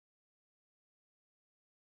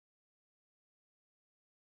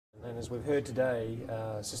And as we've heard today,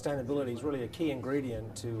 sustainability is really a key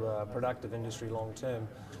ingredient to productive industry long term.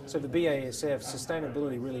 So for BASF,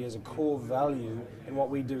 sustainability really is a core value in what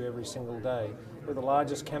we do every single day. We're the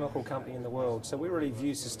largest chemical company in the world, so we really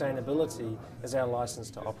view sustainability as our license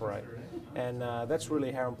to operate. And that's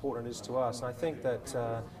really how important it is to us. And I think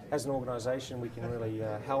that as an organisation we can really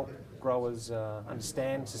help growers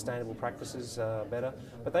understand sustainable practices better,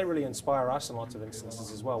 but they really inspire us in lots of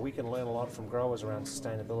instances as well. We can learn a lot from growers around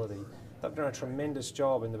sustainability. They've done a tremendous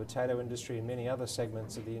job in the potato industry and many other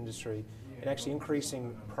segments of the industry in actually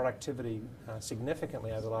increasing productivity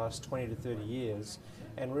significantly over the last 20 to 30 years,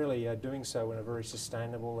 and really doing so in a very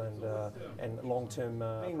sustainable and long-term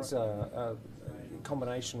means a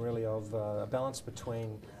combination really of a balance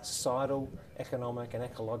between societal, economic and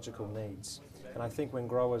ecological needs. And I think when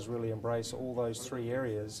growers really embrace all those three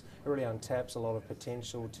areas, it really untaps a lot of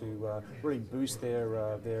potential to really boost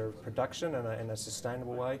their production in a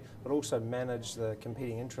sustainable way, but also manage the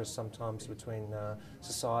competing interests sometimes between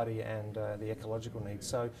society and the ecological needs.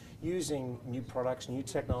 So using new products, new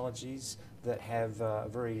technologies that have a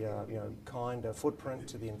very kind footprint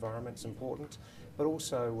to the environment is important, but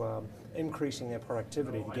also increasing their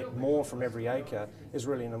productivity to get more from every acre is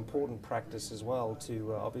really an important practice as well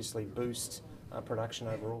to obviously boost production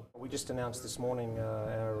overall. We just announced this morning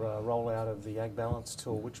our rollout of the Ag Balance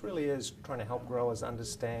tool, which really is trying to help growers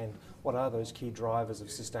understand what are those key drivers of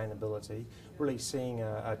sustainability, really seeing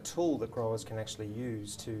a tool that growers can actually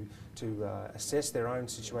use to assess their own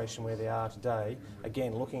situation where they are today.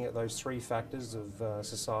 Again, looking at those three factors of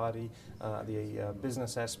society, the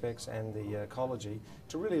business aspects and the ecology,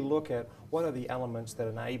 to really look at what are the elements that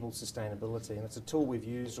enable sustainability. And it's a tool we've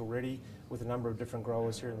used already with a number of different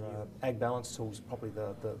growers here in the Ag Balance tool is probably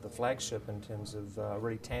the flagship in terms of a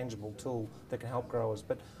really tangible tool that can help growers.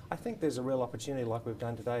 But I think there's a real opportunity, like we've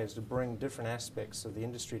done today, is to bring different aspects of the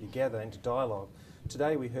industry together into dialogue.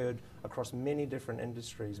 Today we heard across many different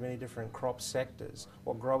industries, many different crop sectors,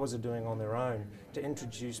 what growers are doing on their own to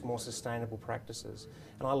introduce more sustainable practices.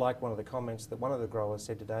 And I like one of the comments that one of the growers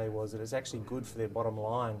said today was that it's actually good for their bottom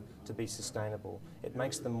line to be sustainable. It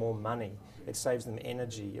makes them more money, it saves them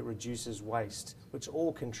energy, it reduces waste, which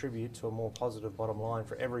all contribute to a more positive bottom line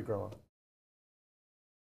for every grower.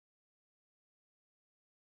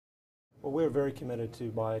 Well, we're very committed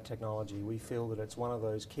to biotechnology. We feel that it's one of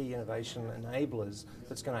those key innovation enablers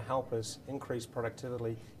that's going to help us increase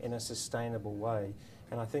productivity in a sustainable way.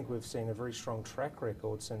 And I think we've seen a very strong track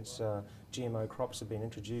record since GMO crops have been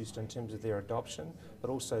introduced in terms of their adoption,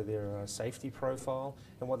 but also their safety profile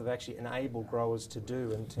and what they've actually enabled growers to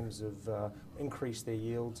do in terms of increase their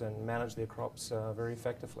yields and manage their crops very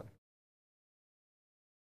effectively.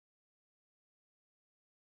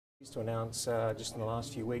 To announce just in the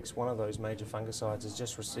last few weeks, one of those major fungicides has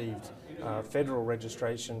just received federal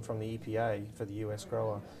registration from the EPA for the US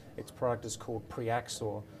grower. Its product is called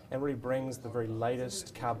Preaxor and really brings the very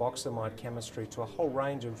latest carboxamide chemistry to a whole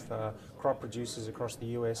range of crop producers across the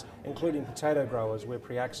US, including potato growers, where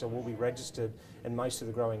Preaxor will be registered in most of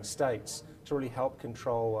the growing states to really help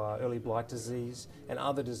control early blight disease and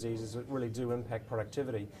other diseases that really do impact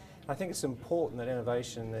productivity. I think it's important that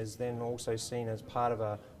innovation is then also seen as part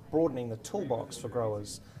of broadening the toolbox for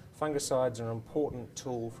growers. Fungicides are an important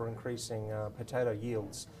tool for increasing potato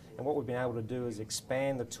yields, and what we've been able to do is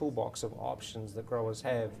expand the toolbox of options that growers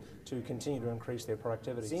have to continue to increase their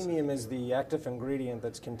productivity. Xemium is the active ingredient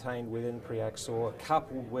that's contained within Preaxor,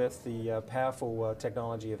 coupled with the powerful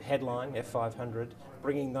technology of Headline F500,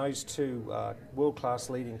 bringing those two world-class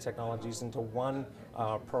leading technologies into one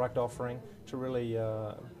product offering to really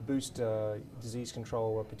boost disease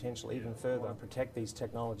control potential even further and protect these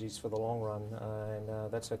technologies for the long run,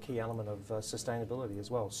 and that's a key element of sustainability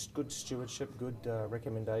as well. Good stewardship, good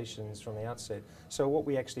recommendations from the outset. So what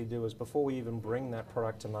we actually do is before we even bring that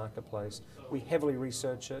product to marketplace, we heavily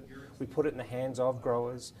research it, we put it in the hands of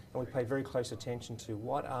growers, and we pay very close attention to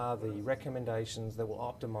what are the recommendations that will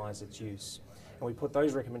optimize its use. And we put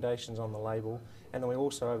those recommendations on the label, and then we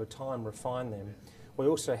also over time refine them. We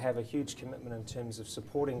also have a huge commitment in terms of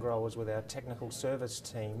supporting growers with our technical service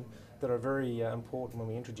team that are very important when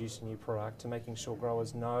we introduce a new product, to making sure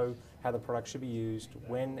growers know how the product should be used,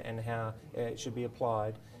 when and how it should be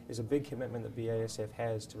applied, is a big commitment that BASF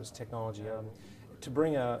has to its technology. To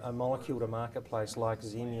bring a molecule to marketplace like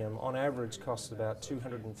Xemium on average costs about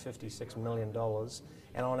 $256 million,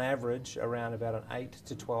 and on average around about an 8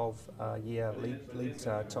 to 12 year lead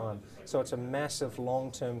time. So it's a massive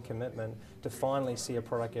long-term commitment to finally see a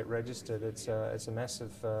product get registered. It's a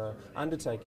massive undertaking.